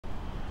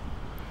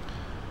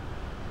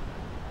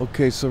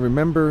Okay, so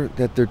remember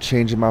that they're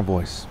changing my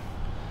voice.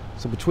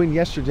 So between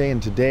yesterday and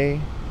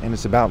today, and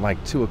it's about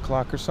like 2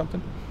 o'clock or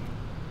something,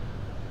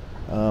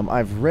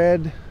 I've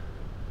read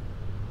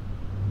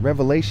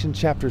Revelation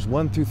chapters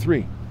 1 through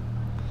 3.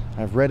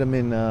 I've read them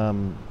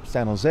in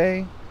San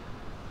Jose,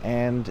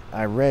 and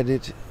I read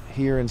it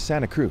here in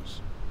Santa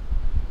Cruz.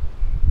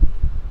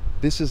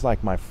 This is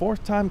like my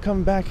 4th time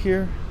coming back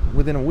here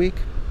within a week.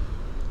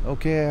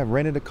 Okay, I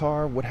rented a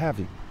car, what have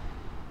you.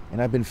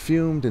 And I've been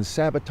fumed and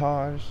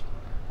sabotaged.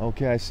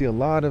 Okay, I see a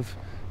lot of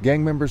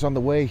gang members on the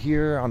way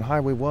here on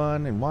Highway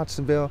 1 in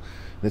Watsonville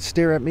that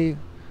stare at me,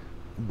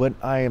 but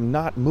I am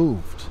not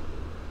moved.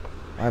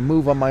 I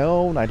move on my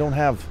own. I don't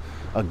have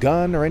a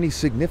gun or any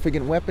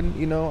significant weapon,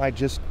 you know, I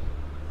just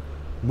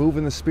move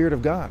in the Spirit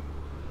of God.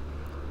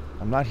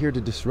 I'm not here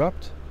to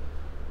disrupt.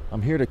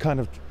 I'm here to kind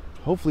of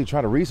hopefully try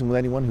to reason with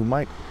anyone who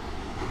might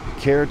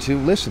care to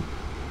listen.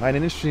 I had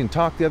an interesting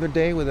talk the other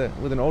day with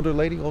an older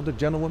lady, older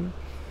gentlewoman,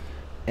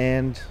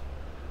 and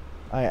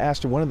I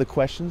asked her one of the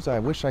questions. I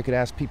wish I could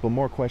ask people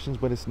more questions,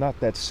 but it's not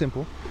that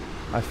simple.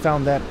 I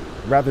found that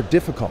rather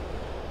difficult.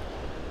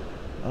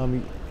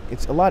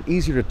 It's a lot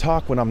easier to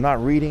talk when I'm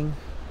not reading,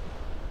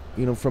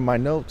 you know, from my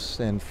notes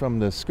and from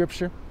the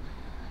scripture.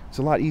 It's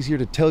a lot easier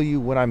to tell you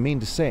what I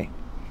mean to say.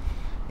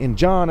 In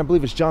John, I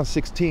believe it's John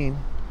 16,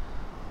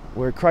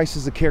 where Christ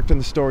is the character in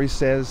the story,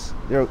 says,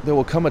 there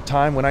will come a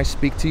time when I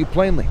speak to you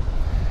plainly.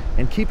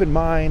 And keep in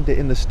mind that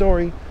in the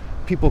story,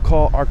 people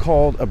are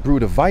called a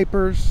brood of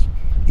vipers,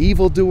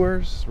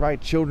 evildoers, right?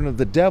 Children of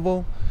the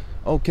devil,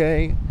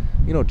 okay?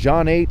 You know,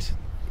 John 8,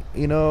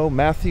 you know,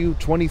 Matthew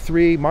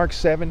 23, Mark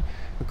 7.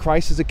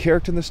 Christ is a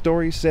character in the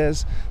story,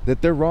 says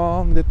that they're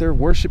wrong, that their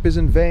worship is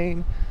in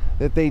vain,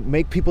 that they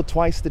make people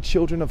twice the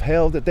children of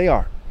hell that they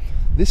are.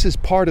 This is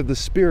part of the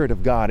Spirit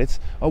of God. It's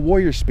a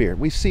warrior spirit.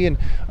 We see in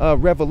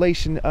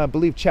Revelation, I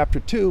believe chapter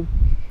 2,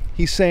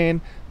 he's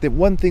saying that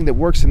one thing that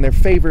works in their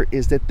favor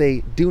is that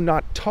they do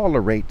not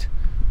tolerate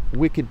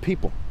wicked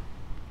people.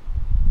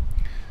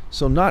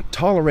 So not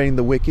tolerating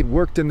the wicked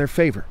worked in their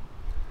favor.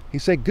 He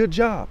said, good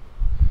job.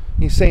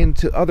 He's saying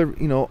to other,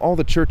 you know, all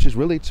the churches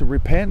really to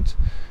repent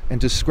and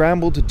to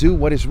scramble to do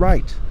what is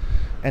right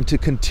and to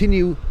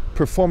continue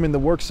performing the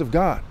works of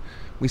God.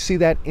 We see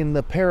that in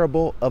the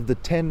parable of the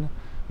 10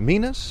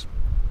 minas.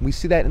 We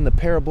see that in the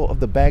parable of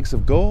the bags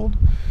of gold,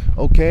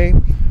 okay,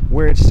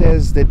 where it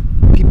says that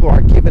people are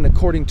given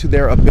according to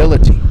their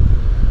ability.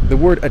 The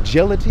word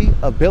agility,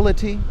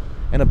 ability,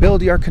 and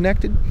ability are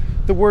connected.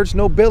 The words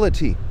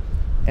nobility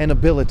and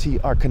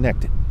ability are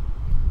connected.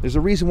 There's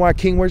a reason why a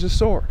king wears a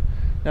sword.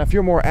 Now, if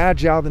you're more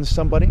agile than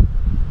somebody,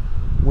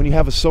 when you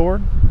have a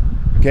sword,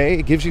 okay,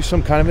 it gives you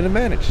some kind of an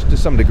advantage to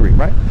some degree,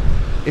 right?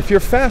 If you're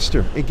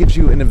faster, it gives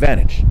you an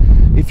advantage.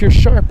 If you're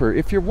sharper,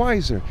 if you're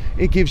wiser,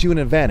 it gives you an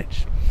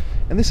advantage.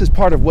 And this is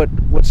part of what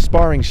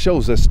sparring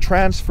shows us,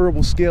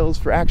 transferable skills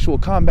for actual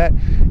combat,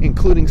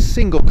 including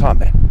single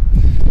combat.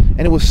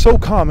 And it was so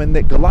common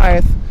that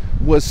Goliath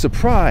was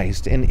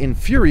surprised and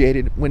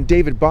infuriated when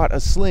David bought a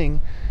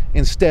sling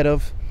instead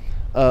of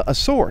a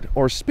sword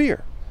or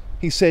spear.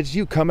 He said,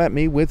 you come at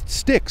me with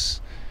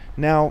sticks.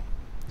 Now,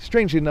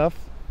 strangely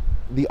enough,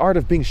 the art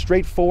of being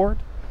straightforward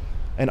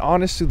and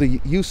honest through the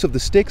use of the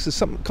sticks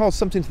is called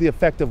something to the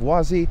effect of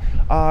wazi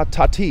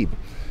tatib,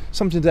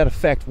 something to that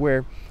effect,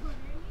 where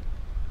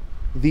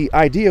the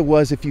idea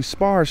was if you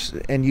spar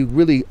and you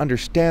really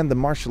understand the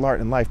martial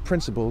art and life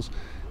principles,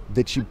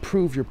 that you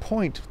prove your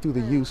point through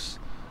the use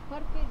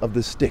of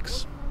the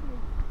sticks.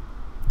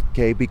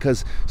 Okay,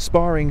 because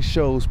sparring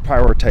shows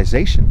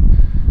prioritization,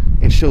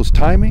 it shows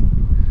timing,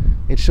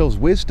 it shows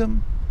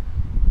wisdom,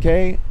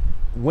 okay?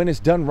 When it's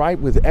done right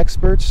with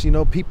experts, you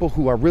know, people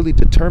who are really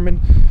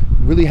determined,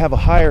 really have a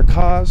higher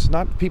cause,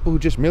 not people who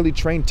just merely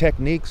train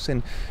techniques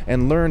and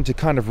learn to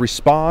kind of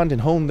respond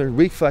and hone their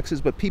reflexes,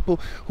 but people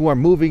who are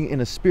moving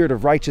in a spirit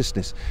of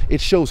righteousness.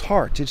 It shows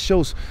heart, it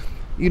shows,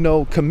 you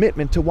know,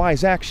 commitment to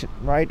wise action,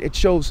 right? It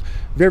shows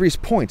various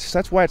points.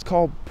 That's why it's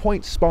called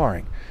point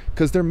sparring,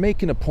 because they're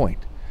making a point.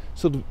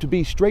 So to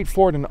be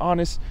straightforward and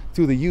honest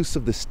through the use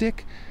of the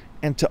stick,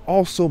 and to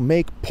also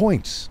make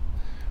points.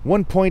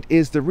 One point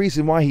is the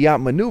reason why he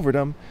outmaneuvered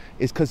him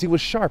is because he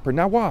was sharper.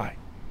 Now why?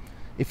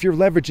 If you're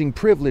leveraging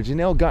privilege and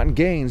ill-gotten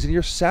gains and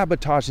you're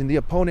sabotaging the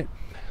opponent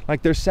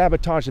like they're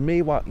sabotaging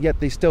me, while yet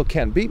they still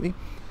can't beat me,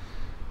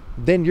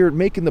 then you're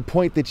making the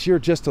point that you're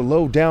just a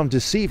low-down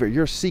deceiver.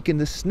 You're seeking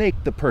to snake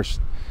the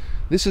person.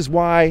 This is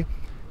why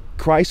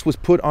Christ was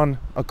put on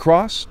a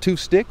cross, 2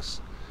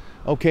 sticks.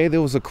 Okay,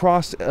 there was a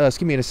cross, a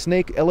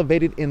snake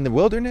elevated in the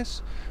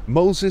wilderness.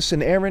 Moses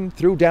and Aaron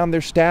threw down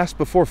their staffs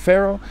before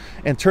Pharaoh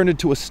and turned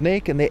into a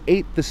snake, and they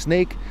ate the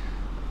snake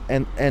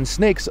and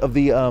snakes of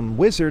the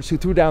wizards who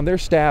threw down their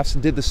staffs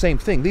and did the same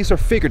thing. These are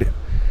figurative.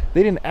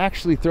 They didn't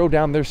actually throw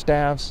down their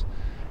staffs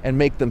and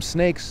make them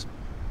snakes.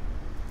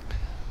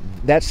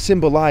 That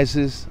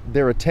symbolizes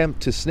their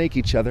attempt to snake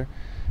each other.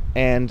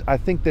 And I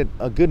think that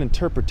a good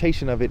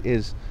interpretation of it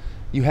is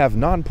you have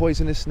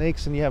non-poisonous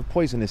snakes and you have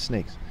poisonous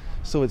snakes.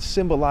 So it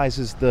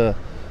symbolizes the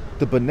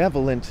the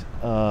benevolent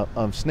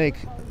snake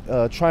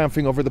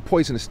triumphing over the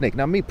poisonous snake.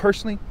 Now, me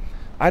personally,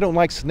 I don't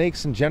like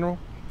snakes in general.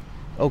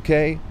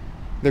 Okay,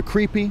 they're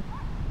creepy.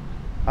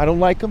 I don't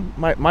like them.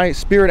 My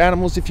spirit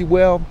animals, if you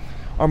will,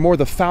 are more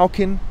the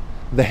falcon,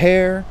 the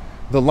hare,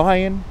 the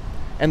lion,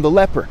 and the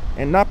leopard.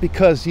 And not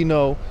because, you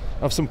know,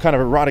 of some kind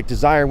of erotic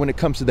desire when it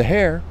comes to the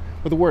hare,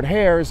 but the word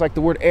hare is like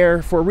the word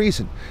air for a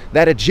reason.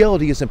 That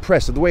agility is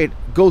impressive. The way it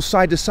goes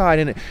side to side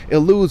and it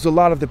eludes a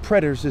lot of the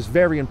predators is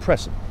very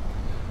impressive.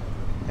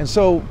 And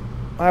so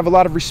I have a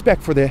lot of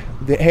respect for the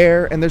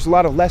hare, and there's a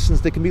lot of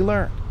lessons that can be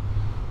learned.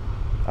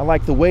 I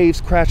like the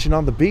waves crashing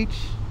on the beach.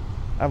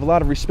 I have a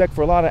lot of respect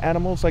for a lot of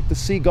animals like the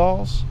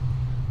seagulls.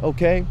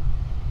 Okay,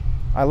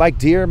 I like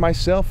deer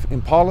myself,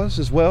 impalas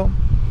as well.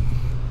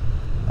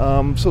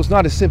 So it's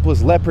not as simple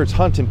as leopards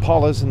hunt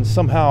impalas and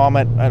somehow I'm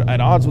at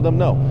odds with them.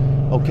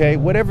 No. Okay,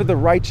 whatever the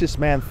righteous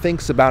man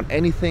thinks about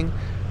anything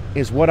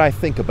is what I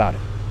think about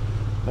it.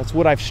 That's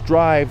what I've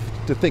strived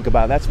to think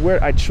about. That's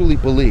where I truly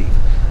believe.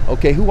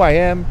 Okay, who I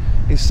am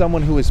is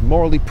someone who is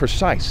morally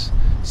precise,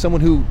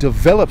 someone who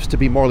develops to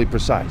be morally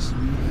precise.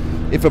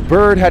 If a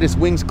bird had its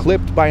wings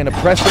clipped by an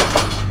oppressor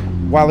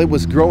while it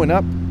was growing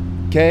up,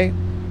 okay,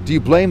 do you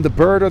blame the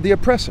bird or the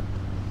oppressor?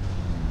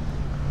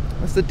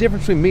 That's the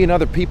difference between me and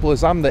other people,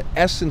 is I'm the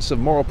essence of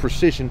moral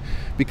precision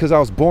because I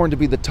was born to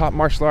be the top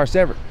martial artist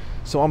ever.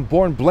 So I'm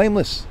born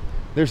blameless.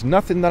 There's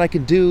nothing that I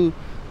can do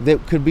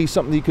that could be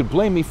something you could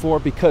blame me for,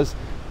 because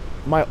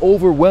my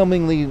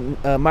overwhelmingly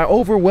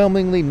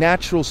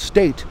natural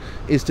state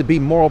is to be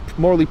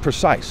morally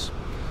precise.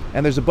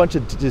 And there's a bunch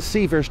of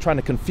deceivers trying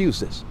to confuse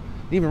this.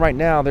 Even right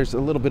now, there's a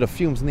little bit of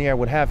fumes in the air,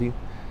 what have you.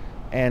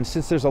 And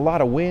since there's a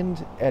lot of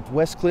wind at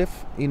Westcliff,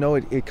 you know,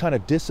 it kind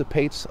of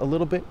dissipates a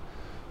little bit.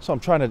 So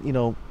I'm trying to, you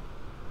know,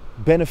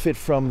 benefit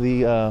from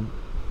the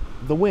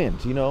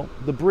wind, you know,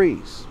 the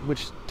breeze,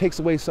 which takes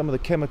away some of the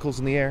chemicals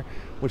in the air,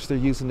 which they're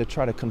using to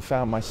try to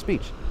confound my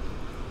speech.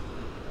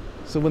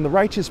 So when the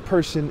righteous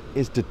person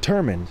is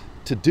determined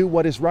to do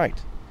what is right,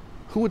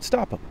 who would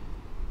stop him?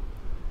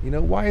 You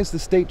know, why is the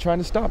state trying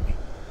to stop me?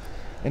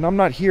 And I'm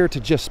not here to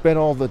just spend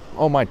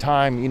all my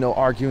time, you know,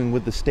 arguing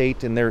with the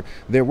state and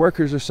their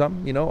workers or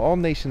something. You know, all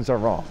nations are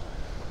wrong.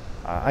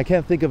 I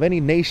can't think of any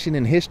nation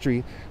in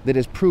history that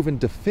has proven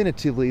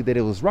definitively that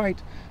it was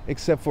right,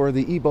 except for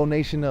the Igbo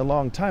nation a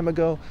long time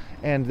ago,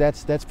 and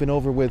that's been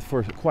over with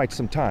for quite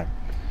some time.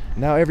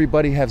 Now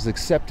everybody has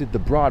accepted the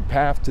broad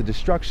path to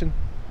destruction,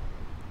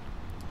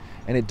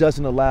 and it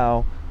doesn't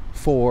allow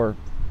for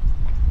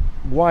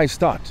wise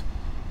thought,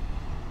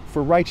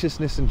 for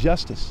righteousness and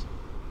justice,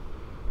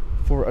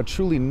 for a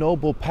truly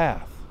noble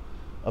path,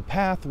 a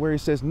path where he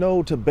says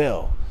no to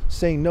Baal,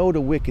 saying no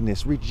to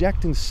wickedness,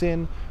 rejecting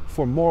sin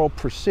for moral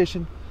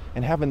precision,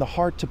 and having the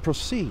heart to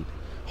proceed.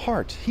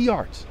 Heart,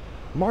 he-art,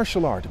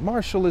 martial art.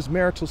 Martial is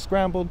marital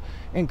scrambled,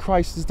 and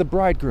Christ is the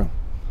bridegroom.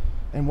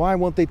 And why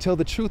won't they tell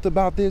the truth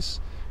about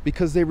this?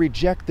 Because they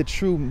reject the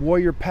true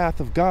warrior path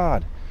of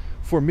God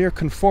for mere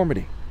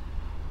conformity,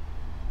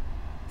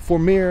 for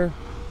mere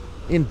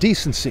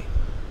indecency.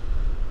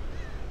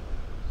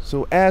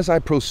 So as I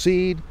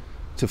proceed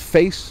to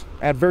face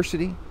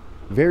adversity,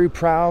 very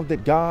proud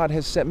that God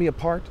has set me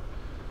apart,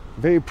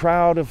 very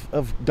proud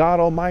of God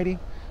Almighty,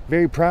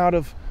 very proud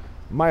of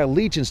my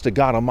allegiance to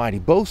God Almighty,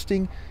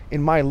 boasting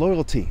in my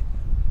loyalty,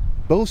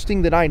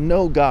 boasting that I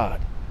know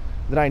God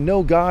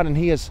and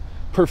He has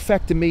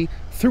perfected me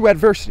through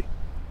adversity,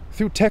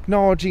 through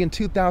technology in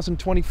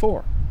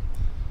 2024.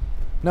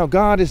 Now,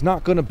 God is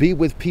not going to be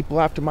with people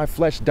after my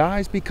flesh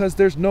dies, because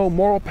there's no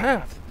moral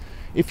path.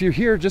 If you're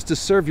here just to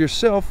serve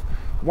yourself,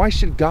 why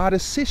should God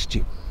assist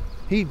you?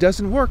 He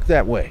doesn't work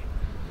that way.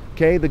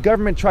 Okay, the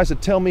government tries to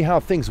tell me how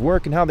things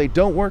work and how they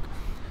don't work,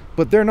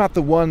 but they're not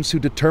the ones who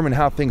determine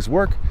how things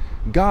work.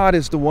 God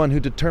is the one who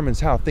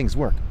determines how things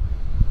work.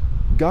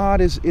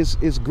 God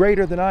is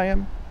greater than I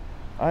am.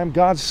 I am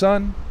God's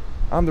son.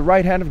 I'm the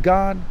right hand of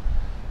God.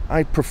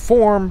 I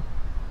perform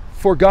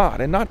for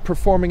God, and not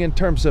performing in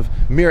terms of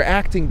mere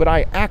acting, but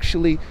I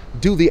actually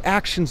do the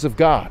actions of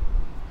God,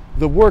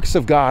 the works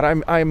of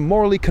God. I'm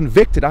morally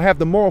convicted. I have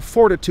the moral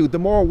fortitude, the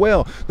moral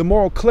will, the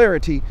moral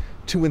clarity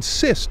to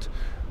insist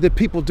that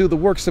people do the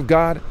works of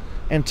God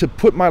and to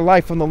put my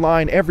life on the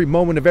line every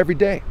moment of every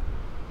day.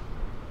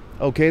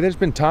 Okay, there's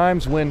been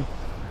times when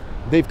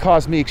they've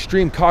caused me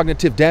extreme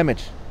cognitive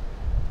damage.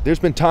 There's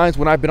been times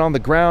when I've been on the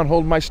ground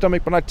holding my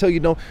stomach, but I tell you,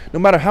 no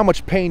matter how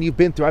much pain you've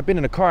been through, I've been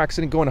in a car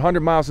accident going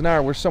 100 miles an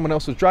hour where someone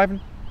else was driving.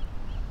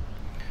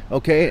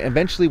 Okay,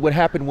 eventually what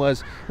happened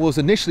was, well, it was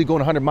initially going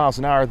 100 miles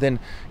an hour, then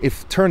it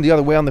turned the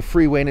other way on the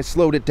freeway and it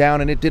slowed it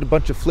down and it did a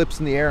bunch of flips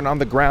in the air and on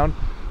the ground.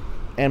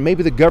 And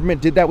maybe the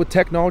government did that with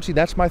technology.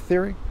 That's my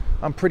theory.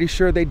 I'm pretty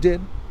sure they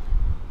did.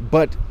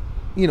 But,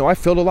 you know, I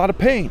felt a lot of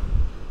pain.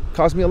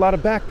 Caused me a lot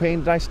of back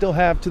pain that I still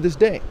have to this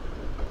day.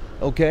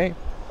 Okay?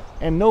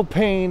 And no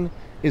pain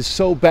is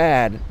so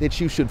bad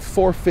that you should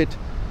forfeit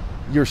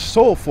your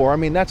soul for. I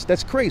mean,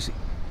 that's crazy.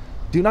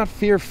 Do not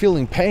fear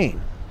feeling pain.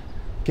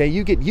 Okay?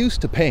 You get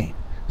used to pain.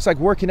 It's like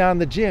working out in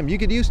the gym. You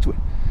get used to it.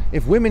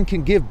 If women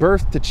can give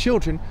birth to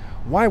children,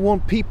 why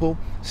won't people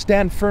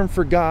stand firm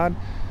for God?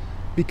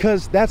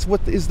 Because that's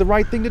what is the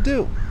right thing to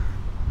do.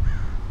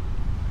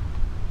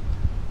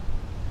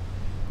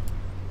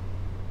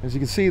 As you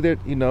can see, that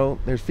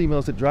there's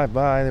females that drive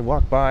by, they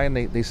walk by, and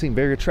they seem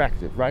very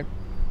attractive, right?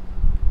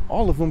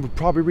 All of them would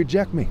probably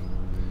reject me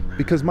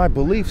because my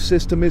belief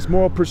system is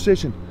moral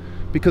precision.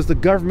 Because the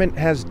government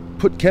has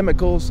put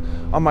chemicals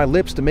on my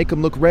lips to make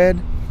them look red,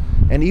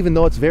 and even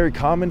though it's very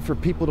common for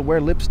people to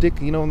wear lipstick,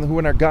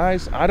 who are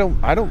guys, I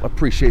don't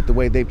appreciate the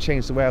way they've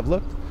changed the way I've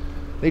looked.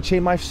 They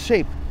changed my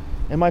shape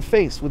and my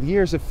face with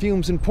years of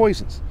fumes and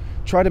poisons,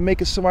 try to make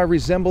it so I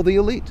resemble the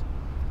elite.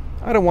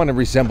 I don't want to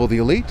resemble the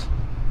elite.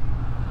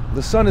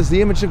 The Son is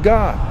the image of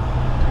God.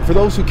 And for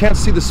those who can't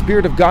see the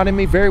Spirit of God in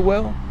me very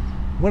well,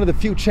 one of the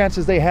few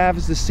chances they have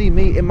is to see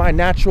me in my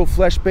natural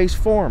flesh-based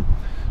form.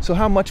 So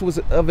how much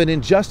of an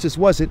injustice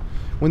was it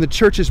when the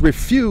churches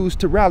refused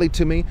to rally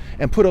to me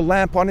and put a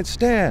lamp on its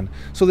stand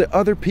so that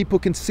other people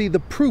can see the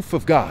proof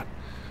of God?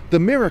 The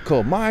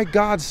miracle, my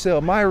God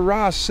cell, my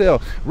Ra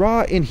cell.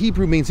 Ra in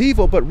Hebrew means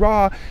evil, but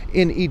Ra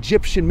in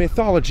Egyptian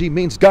mythology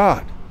means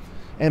God.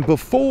 And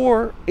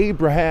before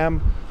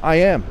Abraham, I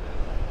am.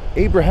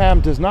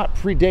 Abraham does not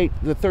predate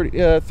the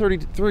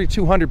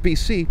 3200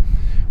 BC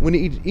when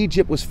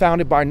Egypt was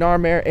founded by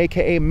Narmer,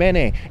 aka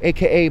Mene,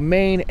 aka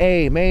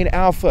Main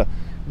Alpha,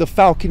 the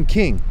Falcon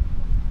King,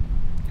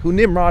 who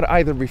Nimrod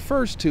either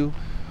refers to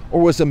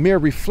or was a mere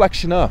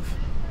reflection of,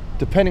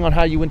 depending on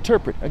how you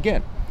interpret.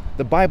 Again,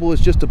 the Bible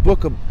is just a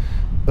book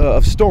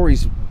of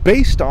stories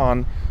based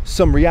on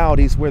some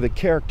realities where the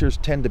characters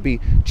tend to be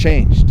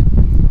changed.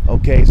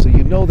 Okay, so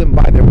you know them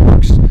by their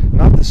works,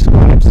 not the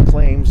scribes'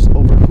 claims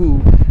over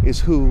who is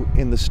who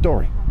in the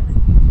story.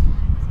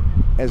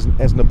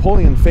 As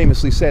Napoleon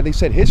famously said, he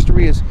said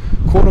history is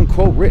quote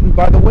unquote written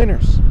by the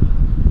winners.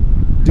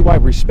 Do I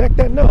respect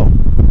that? No.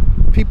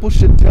 People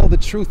should tell the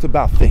truth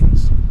about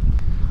things.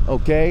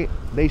 Okay?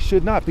 They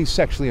should not be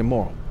sexually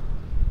immoral.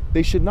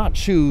 They should not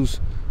choose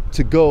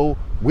to go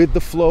with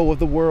the flow of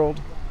the world.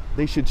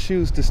 They should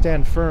choose to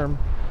stand firm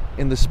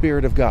in the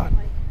Spirit of God.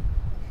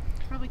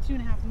 Probably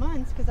 2.5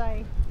 months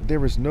because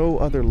There is no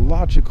other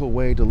logical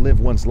way to live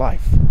one's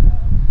life.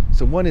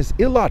 So one is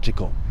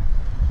illogical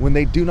when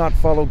they do not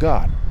follow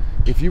God.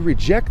 If you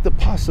reject the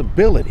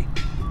possibility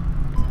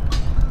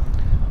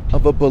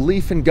of a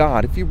belief in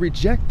God, if you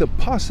reject the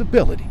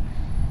possibility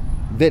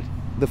that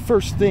the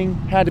first thing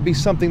had to be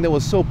something that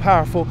was so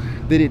powerful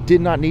that it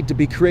did not need to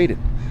be created,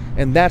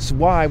 and that's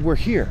why we're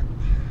here,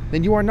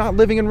 then you are not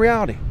living in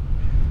reality.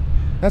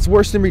 That's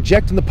worse than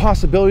rejecting the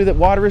possibility that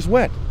water is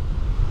wet.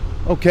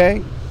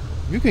 Okay?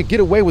 You can get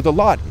away with a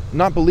lot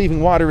not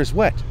believing water is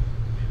wet.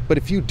 But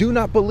if you do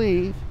not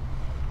believe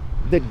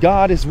that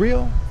God is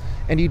real,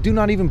 and you do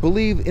not even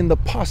believe in the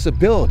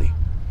possibility,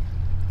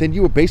 then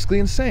you are basically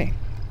insane.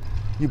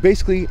 You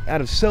basically,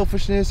 out of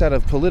selfishness, out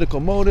of political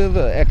motive,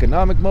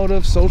 economic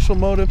motive, social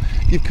motive,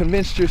 you've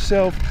convinced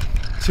yourself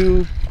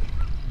to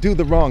do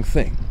the wrong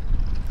thing.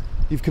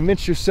 You've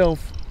convinced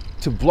yourself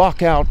to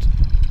block out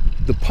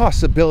the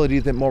possibility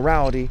that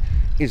morality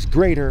is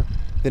greater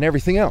than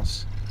everything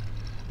else.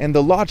 And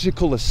the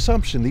logical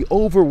assumption, the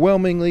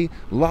overwhelmingly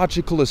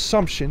logical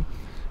assumption,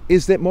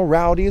 is that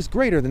morality is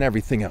greater than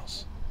everything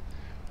else.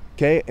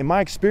 Okay, in my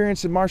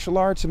experience in martial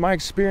arts, in my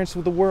experience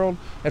with the world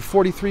at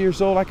 43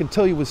 years old, I can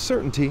tell you with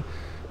certainty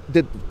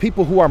that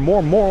people who are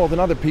more moral than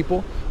other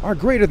people are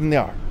greater than they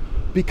are,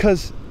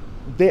 because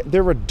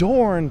they're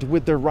adorned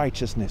with their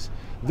righteousness.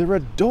 They're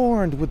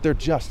adorned with their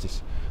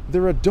justice.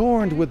 They're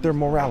adorned with their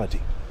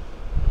morality.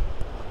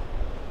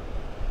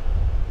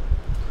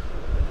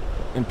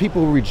 And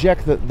people who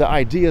reject the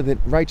idea that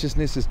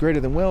righteousness is greater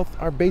than wealth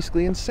are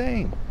basically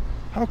insane.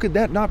 How could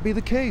that not be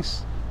the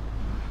case?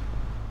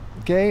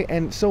 Okay,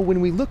 and so when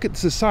we look at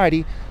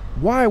society,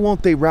 why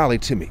won't they rally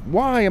to me?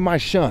 Why am I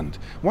shunned?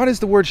 Why does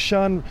the word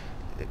shun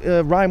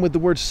rhyme with the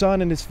word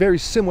son, and it's very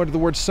similar to the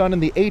word son,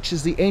 and the H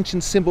is the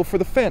ancient symbol for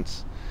the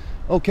fence?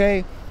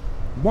 Okay,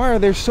 why are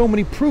there so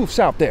many proofs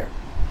out there?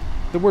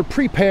 The word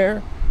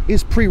prepare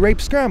is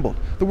pre-rape scrambled.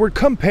 The word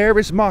compare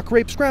is mock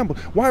rape scrambled.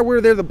 Why were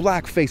there the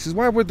black faces?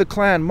 Why were the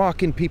Klan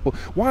mocking people?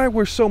 Why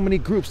were so many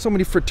groups, so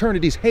many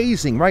fraternities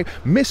hazing, right?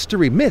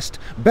 Mystery, mist,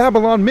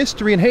 Babylon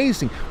mystery and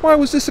hazing. Why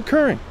was this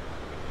occurring?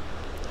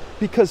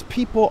 Because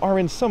people are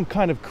in some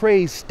kind of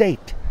crazed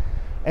state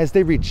as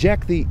they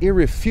reject the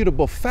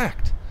irrefutable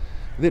fact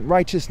that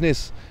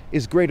righteousness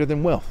is greater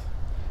than wealth,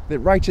 that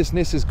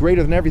righteousness is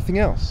greater than everything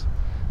else.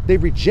 They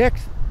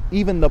reject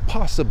even the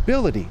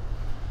possibility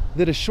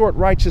that a short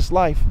righteous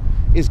life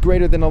is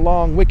greater than a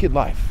long wicked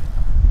life.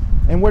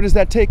 And where does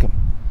that take them?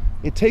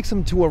 It takes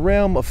them to a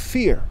realm of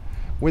fear,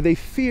 where they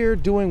fear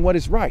doing what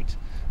is right.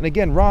 And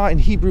again, Ra in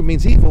Hebrew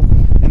means evil,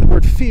 and the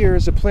word fear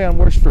is a play on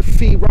words for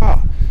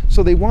fi-ra.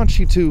 So they want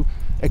you to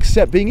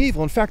accept being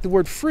evil. In fact, the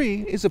word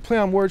free is a play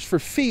on words for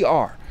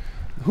fi-ar,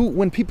 who,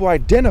 when people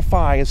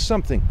identify as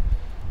something,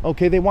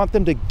 okay, they want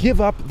them to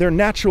give up their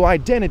natural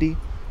identity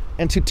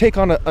and to take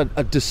on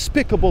a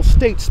despicable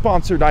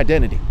state-sponsored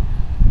identity.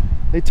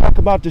 They talk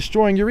about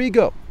destroying your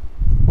ego.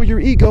 Well, your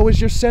ego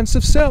is your sense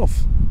of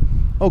self.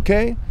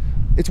 Okay?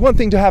 It's one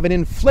thing to have an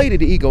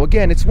inflated ego.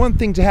 Again, it's one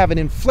thing to have an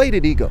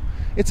inflated ego.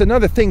 It's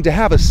another thing to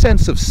have a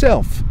sense of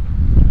self.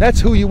 That's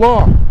who you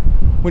are.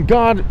 When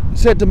God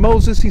said to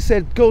Moses, he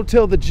said, go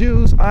tell the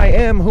Jews, I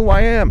am who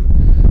I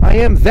am. I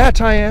am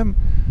that I am.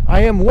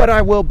 I am what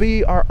I will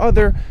be are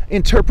other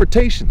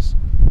interpretations.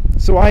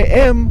 So I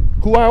am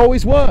who I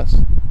always was.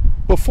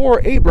 Before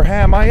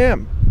Abraham, I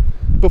am.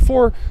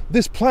 Before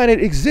this planet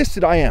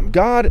existed, I am.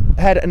 God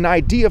had an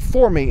idea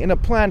for me and a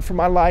plan for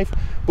my life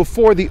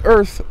before the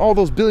earth, all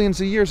those billions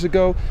of years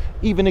ago,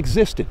 even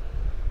existed.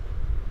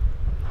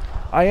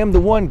 I am the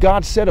one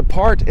God set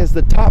apart as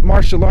the top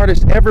martial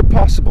artist ever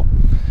possible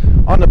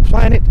on a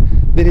planet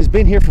that has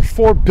been here for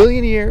 4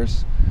 billion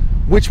years,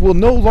 which will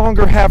no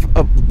longer have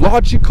a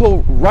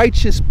logical,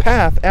 righteous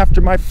path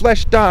after my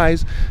flesh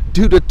dies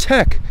due to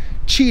tech,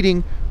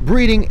 cheating,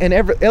 breeding, and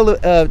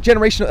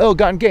generational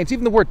ill-gotten gains.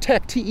 Even the word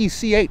tech,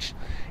 T-E-C-H,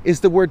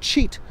 is the word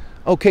cheat.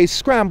 Okay,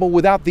 scramble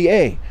without the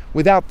A,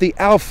 without the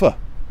alpha.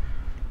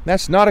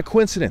 That's not a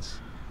coincidence.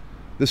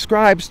 The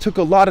scribes took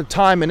a lot of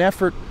time and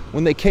effort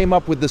when they came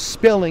up with the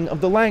spelling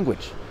of the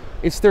language.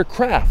 It's their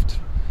craft,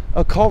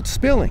 occult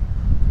spelling.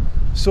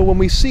 So when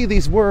we see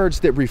these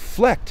words that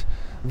reflect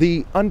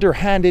the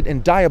underhanded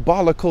and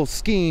diabolical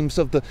schemes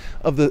of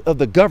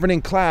the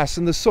governing class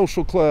and the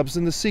social clubs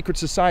and the secret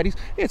societies,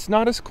 it's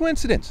not a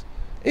coincidence.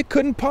 It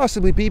couldn't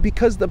possibly be,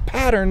 because the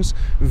patterns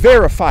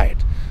verify it.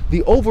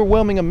 The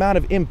overwhelming amount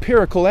of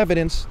empirical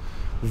evidence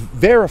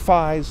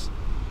verifies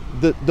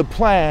the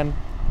plan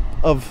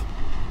of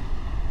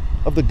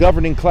the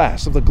governing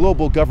class, of the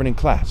global governing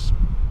class.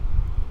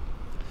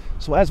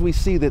 So as we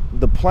see that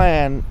the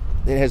plan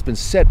that has been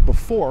set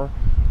before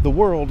the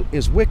world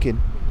is wicked,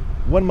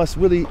 one must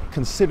really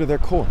consider their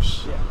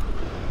course.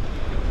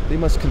 They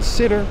must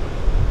consider,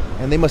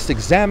 and they must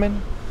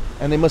examine,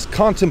 and they must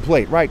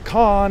contemplate, right?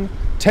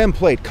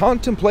 Contemplate.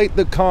 Contemplate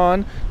the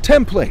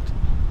contemplate.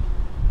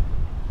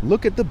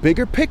 Look at the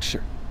bigger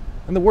picture.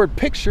 And the word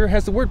picture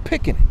has the word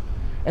pick in it.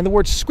 And the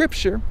word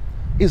scripture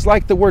is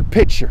like the word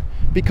picture,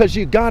 because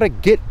you gotta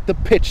get the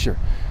picture,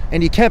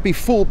 and you can't be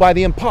fooled by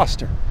the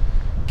imposter.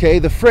 Okay,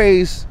 the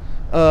phrase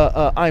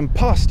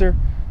imposter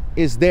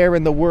is there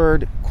in the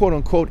word quote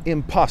unquote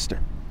imposter,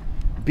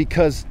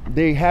 because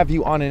they have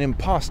you on an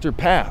imposter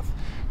path.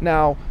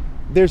 Now,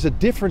 there's a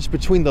difference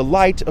between the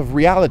light of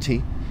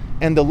reality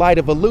and the light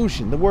of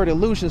illusion. The word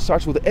illusion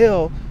starts with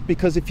L,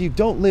 because if you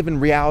don't live in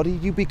reality,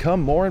 you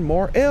become more and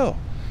more ill.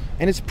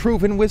 And it's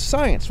proven with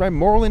science, right?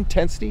 Moral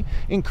intensity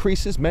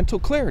increases mental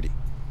clarity.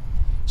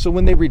 So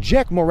when they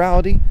reject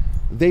morality,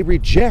 they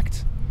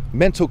reject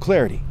mental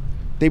clarity.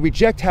 They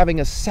reject having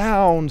a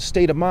sound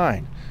state of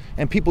mind.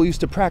 And people used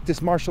to practice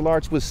martial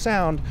arts with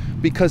sound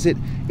because it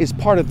is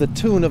part of the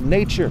tune of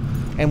nature.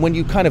 And when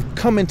you kind of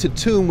come into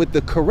tune with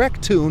the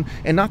correct tune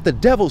and not the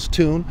devil's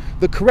tune,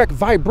 the correct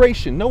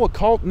vibration, no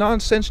occult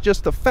nonsense,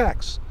 just the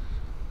facts,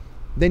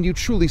 then you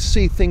truly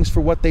see things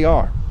for what they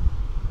are.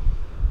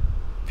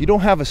 If you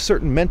don't have a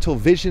certain mental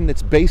vision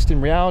that's based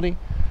in reality,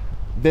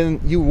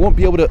 then you won't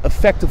be able to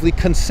effectively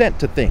consent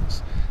to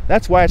things.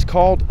 That's why it's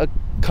called a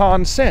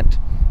consent,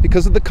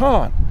 because of the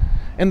con.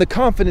 And the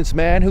confidence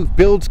man who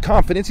builds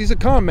confidence, he's a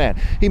con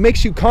man. He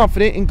makes you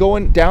confident in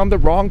going down the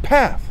wrong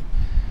path.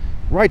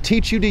 Where I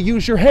teach you to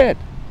use your head.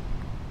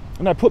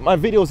 And I put my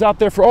videos out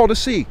there for all to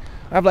see.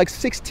 I have like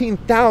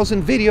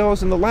 16,000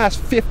 videos in the last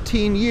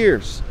 15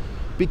 years,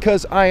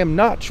 because I am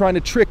not trying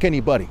to trick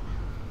anybody.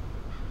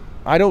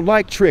 I don't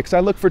like tricks. I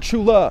look for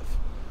true love.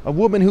 A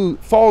woman who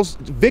falls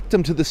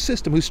victim to the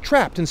system, who's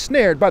trapped and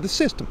snared by the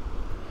system,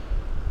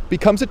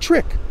 becomes a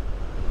trick.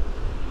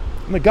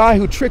 And the guy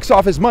who tricks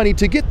off his money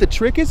to get the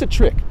trick is a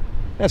trick.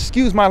 Now,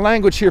 excuse my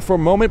language here for a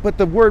moment, but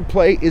the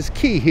wordplay is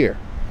key here.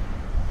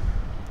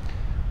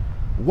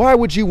 Why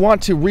would you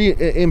want to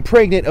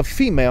impregnate a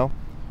female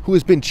who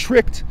has been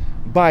tricked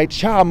by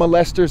child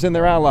molesters and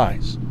their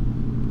allies?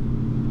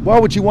 Why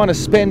would you want to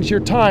spend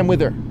your time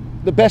with her?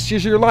 The best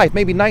years of your life,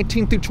 maybe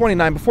 19 through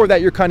 29. Before that,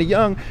 you're kind of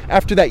young.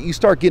 After that, you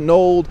start getting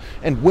old,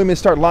 and women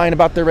start lying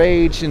about their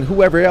age and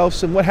whoever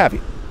else and what have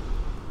you.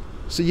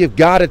 So you've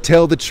got to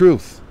tell the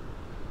truth.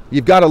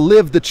 You've got to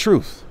live the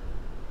truth.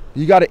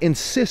 You got to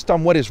insist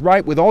on what is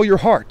right with all your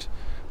heart.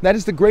 That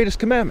is the greatest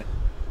commandment.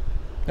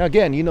 Now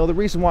again, you know, the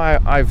reason why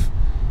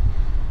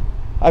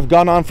I've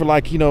gone on for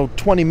like,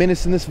 20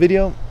 minutes in this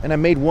video, and I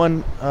made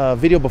one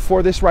video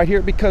before this right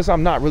here, because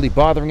I'm not really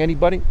bothering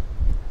anybody.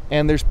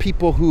 And there's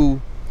people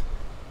who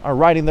are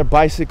riding their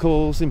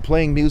bicycles and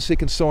playing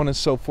music and so on and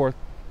so forth.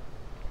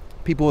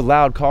 People with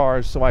loud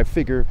cars, so I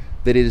figure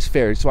that it is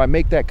fair. So I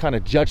make that kind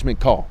of judgment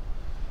call.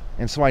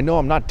 And so I know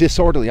I'm not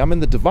disorderly. I'm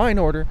in the divine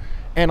order,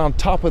 and on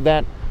top of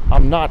that,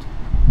 I'm not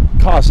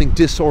causing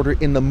disorder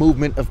in the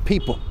movement of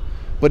people.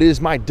 But it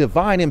is my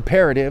divine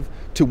imperative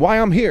to why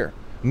I'm here,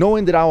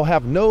 knowing that I will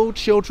have no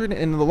children,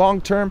 and in the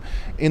long term,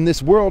 in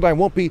this world, I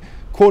won't be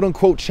quote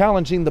unquote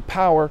challenging the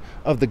power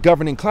of the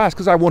governing class,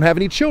 because I won't have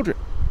any children.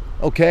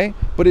 Okay?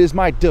 But it is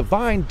my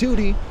divine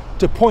duty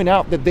to point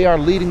out that they are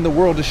leading the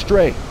world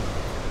astray.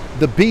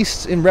 The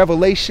beasts in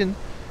Revelation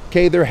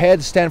Okay, their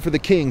heads stand for the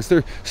kings.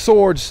 Their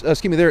swords,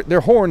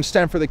 their horns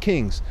stand for the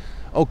kings.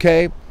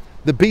 Okay,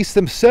 the beasts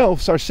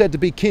themselves are said to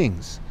be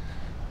kings.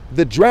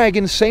 The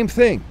dragon, same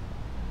thing.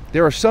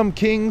 There are some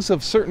kings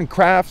of certain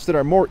crafts that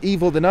are more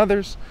evil than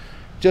others,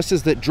 just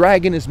as the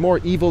dragon is more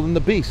evil than the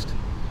beast.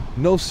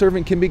 No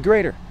servant can be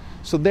greater.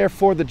 So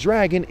therefore the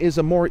dragon is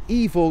a more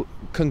evil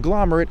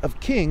conglomerate of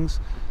kings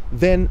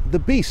than the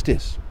beast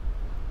is.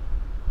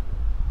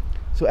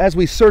 So as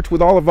we search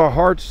with all of our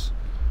hearts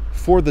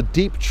for the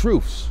deep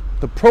truths,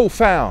 the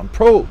profound,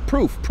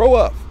 proof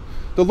of,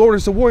 the Lord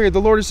is a warrior,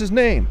 the Lord is his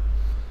name.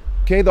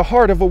 Okay, the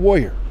heart of a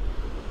warrior,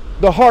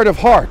 the heart of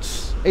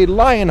hearts, a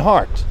lion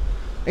heart.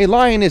 A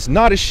lion is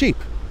not a sheep.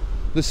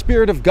 The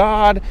Spirit of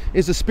God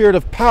is a spirit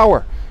of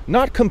power,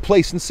 not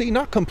complacency,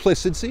 not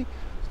complicity,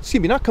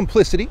 not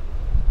complicity,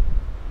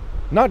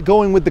 not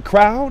going with the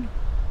crowd.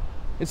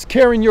 It's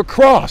carrying your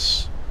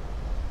cross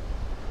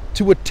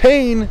to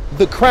attain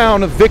the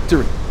crown of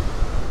victory.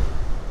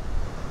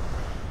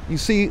 You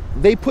see,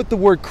 they put the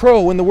word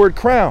crow in the word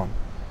crown,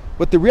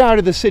 but the reality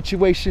of the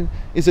situation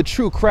is a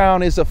true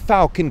crown is a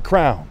falcon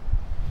crown,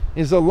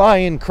 is a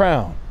lion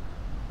crown,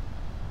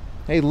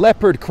 a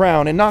leopard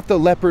crown, and not the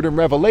leopard in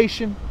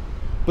Revelation,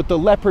 but the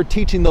leopard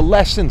teaching the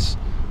lessons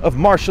of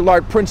martial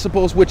art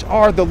principles, which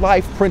are the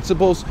life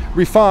principles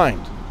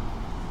refined.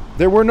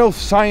 There were no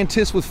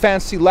scientists with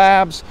fancy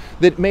labs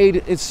that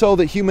made it so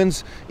that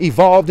humans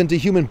evolved into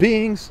human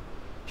beings.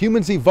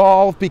 Humans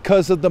evolved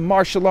because of the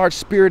martial arts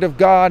spirit of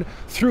God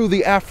through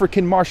the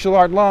African martial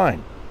art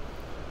line.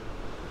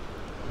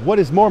 What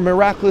is more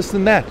miraculous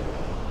than that?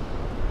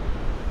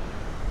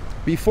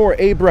 Before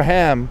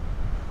Abraham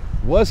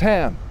was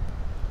Ham,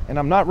 and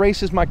I'm not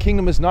racist, my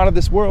kingdom is not of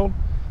this world,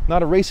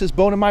 not a racist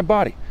bone in my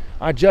body.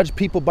 I judge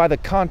people by the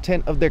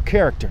content of their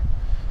character.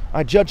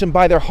 I judge them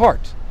by their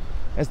heart.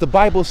 As the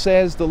Bible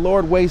says, the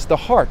Lord weighs the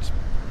heart.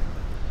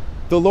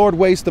 The Lord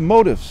weighs the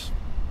motives.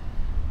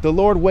 The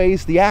Lord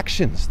weighs the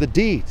actions, the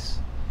deeds.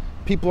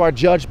 People are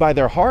judged by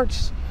their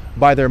hearts,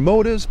 by their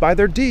motives, by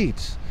their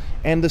deeds.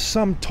 And the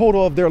sum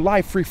total of their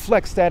life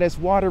reflects that. As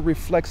water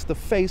reflects the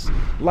face,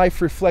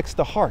 life reflects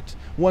the heart.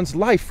 One's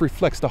life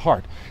reflects the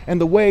heart. And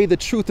the way, the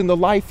truth, and the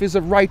life is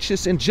a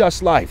righteous and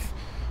just life.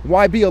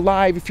 Why be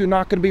alive if you're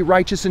not going to be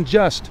righteous and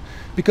just?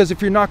 Because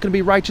if you're not going to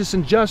be righteous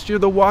and just, you're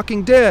the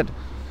walking dead.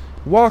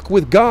 Walk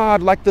with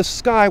God like the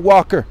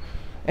Skywalker,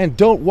 and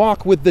don't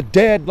walk with the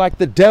dead like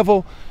the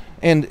devil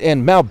and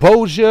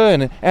Malbosia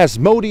and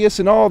Asmodeus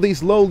and all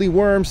these lowly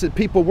worms that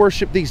people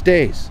worship these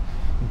days.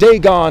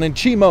 Dagon and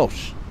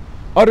Chemosh,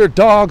 utter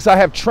dogs I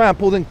have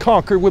trampled and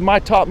conquered with my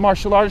top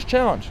martial arts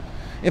challenge.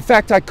 In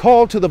fact, I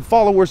call to the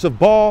followers of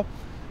Baal,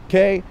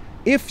 okay,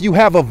 if you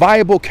have a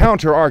viable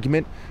counter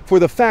argument for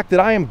the fact that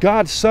I am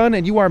God's son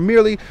and you are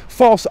merely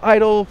false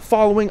idol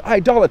following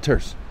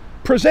idolaters,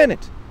 present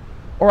it.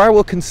 Or I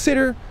will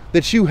consider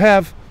that you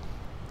have,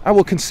 I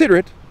will consider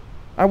it,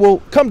 I will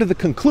come to the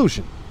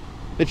conclusion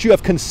that you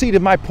have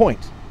conceded my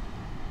point.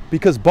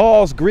 Because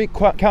Baal's Greek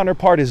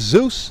counterpart is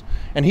Zeus,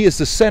 and he is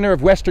the center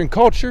of Western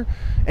culture,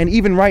 and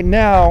even right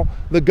now,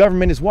 the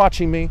government is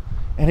watching me,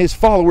 and his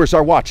followers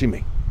are watching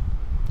me.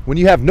 When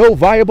you have no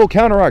viable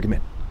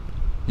counter-argument,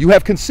 you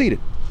have conceded.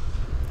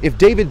 If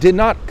David did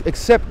not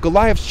accept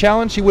Goliath's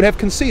challenge, he would have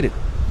conceded.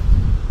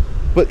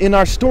 But in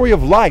our story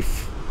of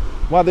life,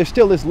 while there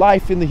still is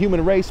life in the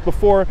human race,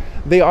 before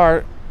they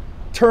are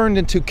turned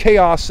into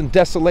chaos and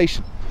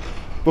desolation,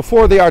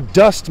 before they are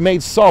dust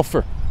made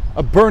sulfur,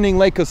 a burning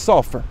lake of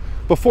sulfur,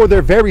 before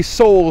their very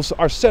souls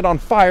are set on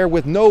fire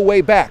with no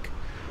way back,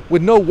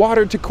 with no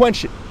water to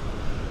quench it,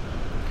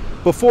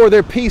 before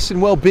their peace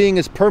and well-being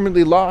is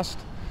permanently lost,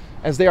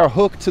 as they are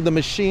hooked to the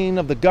machine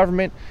of the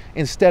government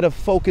instead of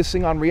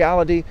focusing on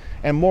reality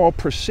and moral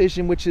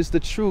precision, which is the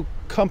true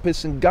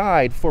compass and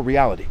guide for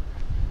reality.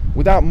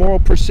 Without moral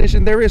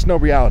precision, there is no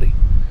reality.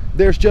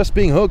 There's just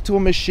being hooked to a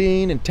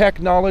machine and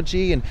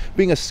technology and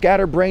being a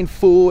scatterbrained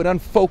fool, an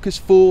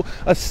unfocused fool,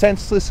 a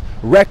senseless,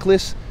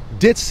 reckless,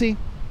 ditzy,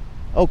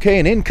 okay,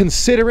 an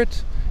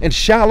inconsiderate and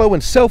shallow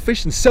and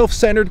selfish and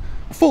self-centered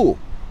fool.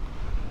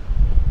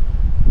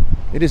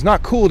 It is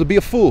not cool to be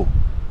a fool.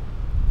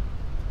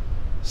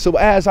 So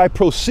as I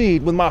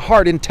proceed with my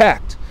heart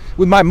intact,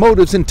 with my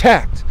motives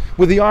intact,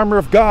 with the armor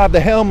of God, the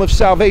helm of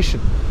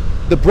salvation,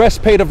 the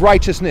breastplate of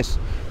righteousness,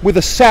 with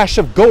a sash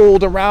of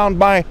gold around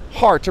my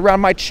heart,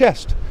 around my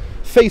chest,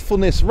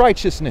 faithfulness,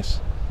 righteousness,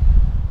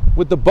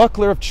 with the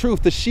buckler of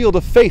truth, the shield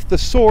of faith, the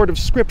sword of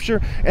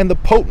Scripture, and the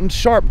potent,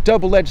 sharp,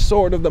 double-edged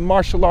sword of the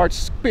martial arts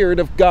Spirit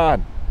of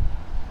God.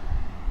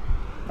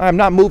 I am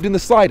not moved in the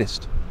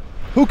slightest.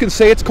 Who can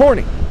say it's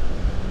corny?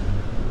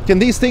 Can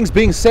these things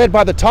being said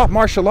by the top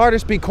martial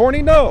artists be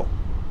corny? No.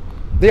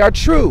 They are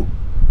true.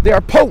 They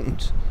are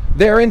potent.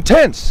 They are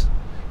intense.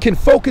 Can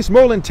focused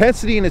moral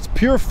intensity in its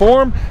pure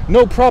form,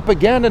 no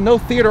propaganda, no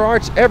theater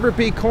arts ever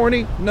be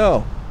corny?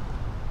 No.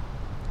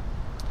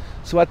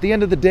 So at the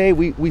end of the day,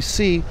 we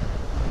see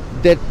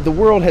that the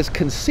world has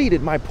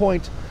conceded my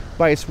point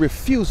by its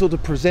refusal to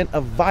present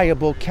a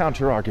viable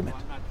counter-argument.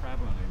 I'm not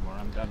traveling anymore.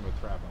 I'm done with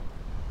traveling.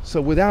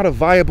 So without a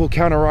viable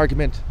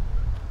counter-argument,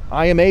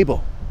 I am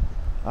able.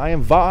 I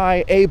am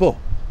able.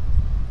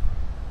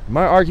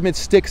 My argument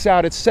sticks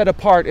out. It's set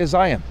apart as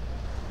I am.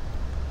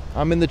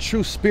 I'm in the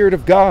true spirit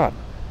of God.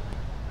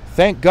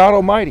 Thank God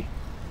Almighty.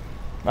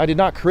 I did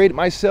not create it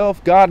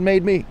myself. God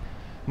made me.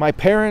 My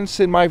parents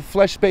and my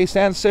flesh-based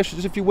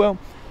ancestors, if you will,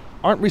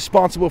 aren't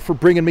responsible for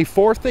bringing me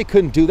forth. They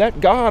couldn't do that.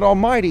 God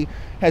Almighty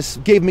has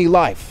gave me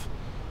life.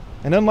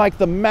 And unlike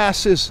the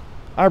masses,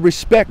 I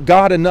respect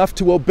God enough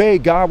to obey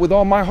God with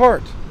all my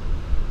heart.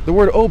 The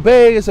word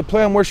obey is a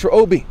play on words for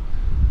obi.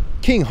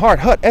 King, heart,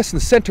 hut,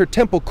 essence, center,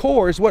 temple,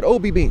 core is what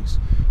obi means.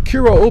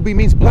 Kuro, obi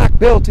means black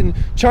belt in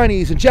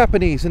Chinese and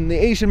Japanese and the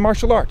Asian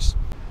martial arts.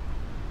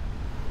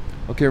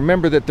 Okay,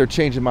 remember that they're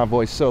changing my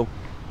voice. So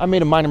I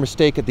made a minor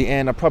mistake at the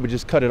end. I'll probably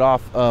just cut it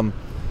off.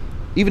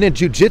 Even in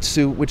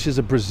jiu-jitsu, which is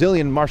a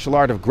Brazilian martial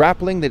art of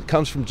grappling that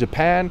comes from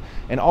Japan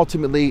and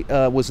ultimately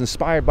was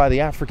inspired by the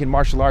African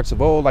martial arts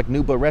of old, like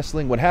Nuba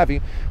wrestling, what have you,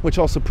 which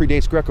also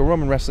predates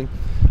Greco-Roman wrestling.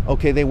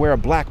 Okay, they wear a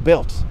black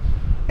belt.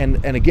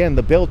 And again,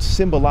 the belt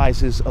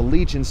symbolizes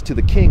allegiance to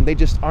the king. They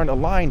just aren't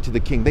aligned to the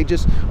king. They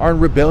just are in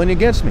rebellion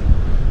against me.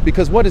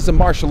 Because what is a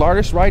martial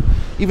artist, right?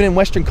 Even in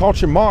Western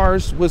culture,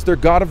 Mars was their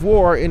god of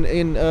war.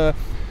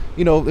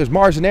 There's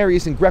Mars and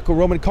Ares in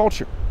Greco-Roman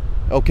culture,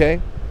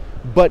 okay?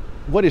 But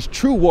what is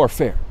true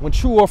warfare? When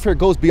true warfare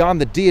goes beyond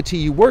the deity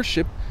you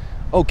worship,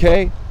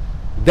 okay,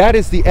 that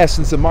is the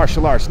essence of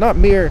martial arts, not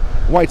mere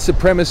white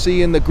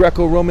supremacy in the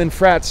Greco-Roman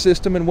frat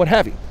system and what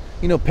have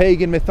you.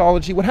 Pagan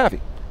mythology, what have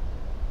you.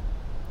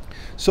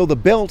 So the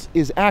belt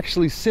is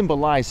actually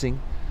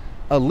symbolizing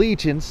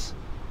allegiance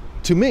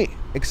to me,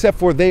 except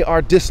for they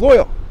are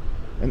disloyal.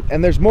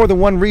 And there's more than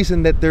one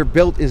reason that their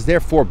belt is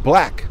therefore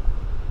black.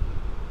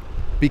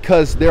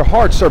 Because their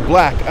hearts are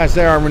black as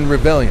they are in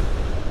rebellion.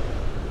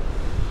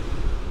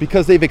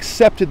 Because they've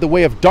accepted the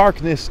way of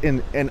darkness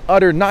and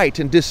utter night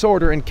and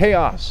disorder and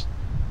chaos.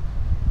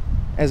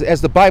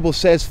 As the Bible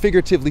says,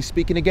 figuratively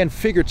speaking,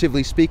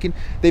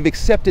 they've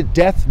accepted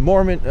death,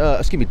 mourning,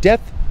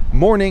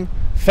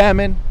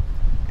 famine,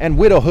 and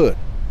widowhood.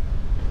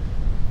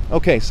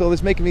 Okay, so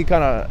this making it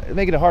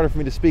harder for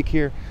me to speak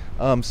here.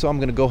 So I'm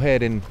going to go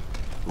ahead and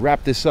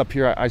wrap this up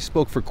here. I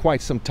spoke for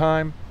quite some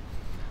time.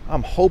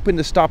 I'm hoping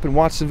to stop in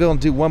Watsonville and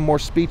do one more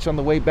speech on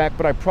the way back,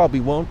 but I probably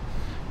won't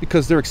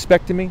because they're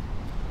expecting me.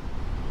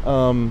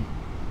 So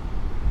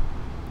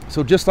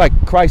just like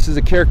Christ is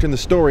a character in the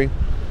story,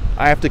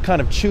 I have to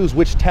kind of choose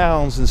which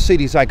towns and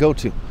cities I go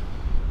to.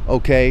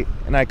 Okay,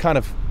 and I kind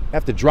of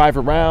have to drive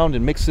around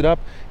and mix it up.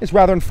 It's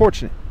rather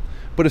unfortunate.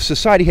 But if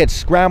society had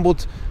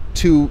scrambled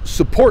to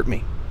support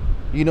me,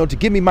 to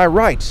give me my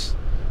rights,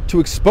 to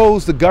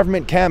expose the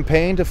government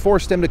campaign, to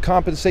force them to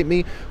compensate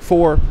me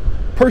for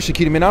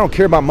persecuting me, and I don't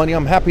care about money,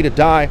 I'm happy to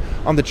die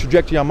on the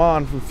trajectory I'm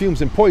on from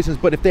fumes and poisons,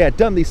 but if they had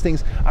done these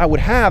things, I would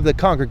have the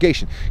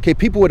congregation. Okay,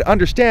 people would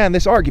understand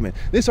this argument.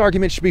 This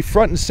argument should be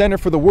front and center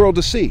for the world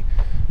to see.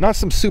 Not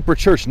some super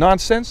church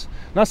nonsense,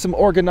 not some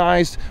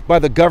organized by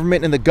the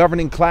government and the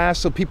governing class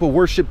so people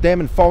worship them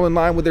and fall in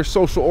line with their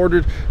social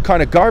order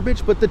kind of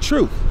garbage, but the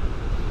truth.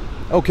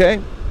 Okay?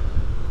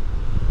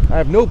 I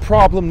have no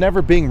problem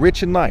never being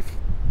rich in life.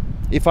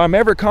 If I'm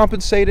ever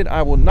compensated,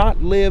 I will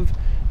not live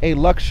a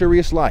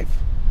luxurious life.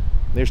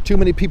 There's too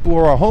many people who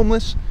are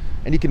homeless,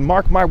 and you can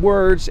mark my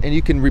words and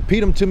you can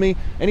repeat them to me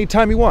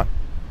anytime you want.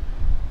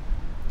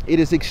 It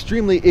is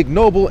extremely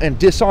ignoble and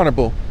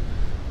dishonorable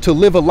to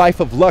live a life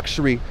of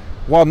luxury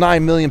while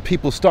 9 million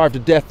people starve to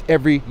death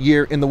every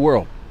year in the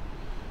world.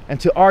 And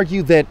to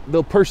argue that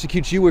they'll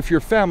persecute you if your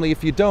family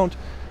if you don't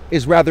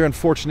is rather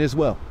unfortunate as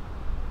well.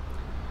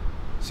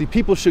 See,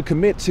 people should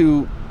commit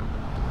to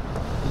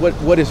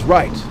what is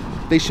right.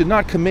 They should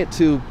not commit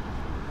to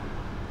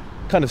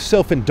kind of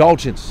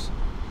self-indulgence.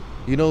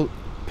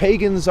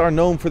 Pagans are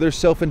known for their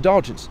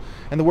self-indulgence.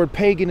 And the word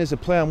pagan is a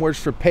play on words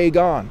for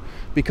pagan,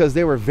 because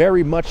they were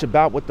very much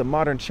about what the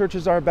modern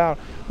churches are about,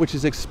 which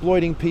is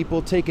exploiting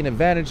people, taking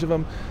advantage of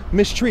them,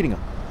 mistreating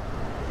them.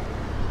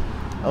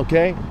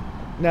 Okay?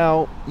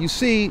 Now, you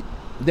see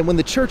that when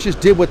the churches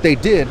did what they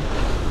did,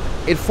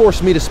 it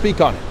forced me to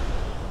speak on it.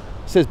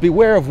 It says,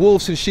 beware of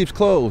wolves in sheep's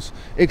clothes.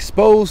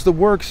 Expose the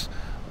works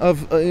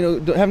of,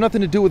 have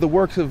nothing to do with the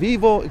works of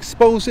evil.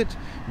 Expose it,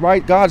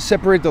 right? God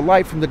separated the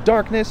light from the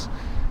darkness.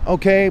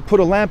 Okay,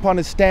 put a lamp on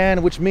its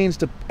stand, which means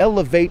to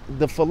elevate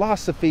the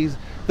philosophy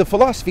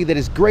that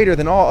is greater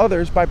than all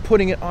others by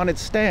putting it on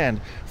its stand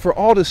for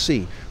all to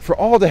see, for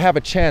all to have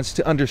a chance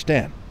to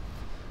understand.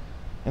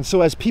 And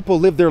so as people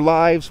live their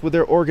lives with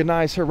their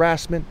organized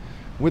harassment,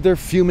 with their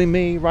fuming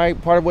me, right?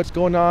 Part of what's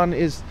going on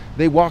is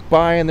they walk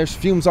by and there's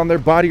fumes on their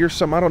body or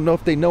something. I don't know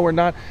if they know or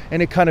not,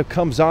 and it kind of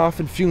comes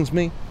off and fumes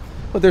me.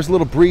 But there's a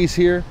little breeze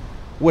here,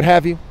 what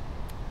have you.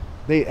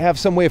 They have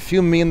some way of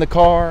fuming me in the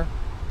car.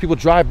 People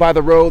drive by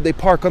the road, they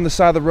park on the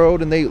side of the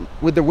road and they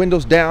with their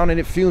windows down, and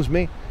it fumes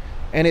me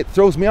and it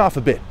throws me off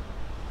a bit.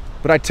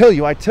 But I tell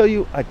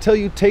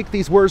you, take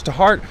these words to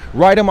heart,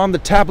 write them on the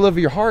tablet of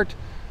your heart.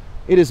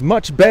 It is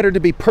much better to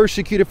be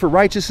persecuted for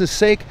righteousness'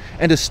 sake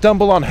and to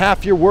stumble on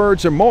half your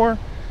words or more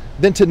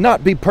than to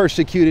not be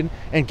persecuted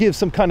and give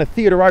some kind of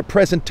theater art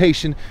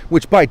presentation,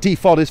 which by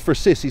default is for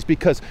sissies,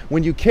 because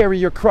when you carry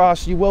your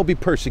cross, you will be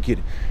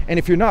persecuted. And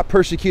if you're not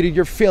persecuted,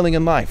 you're failing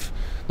in life.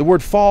 The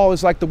word fall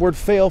is like the word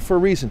fail for a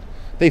reason.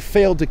 They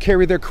failed to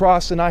carry their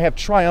cross, and I have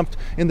triumphed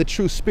in the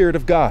true Spirit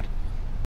of God.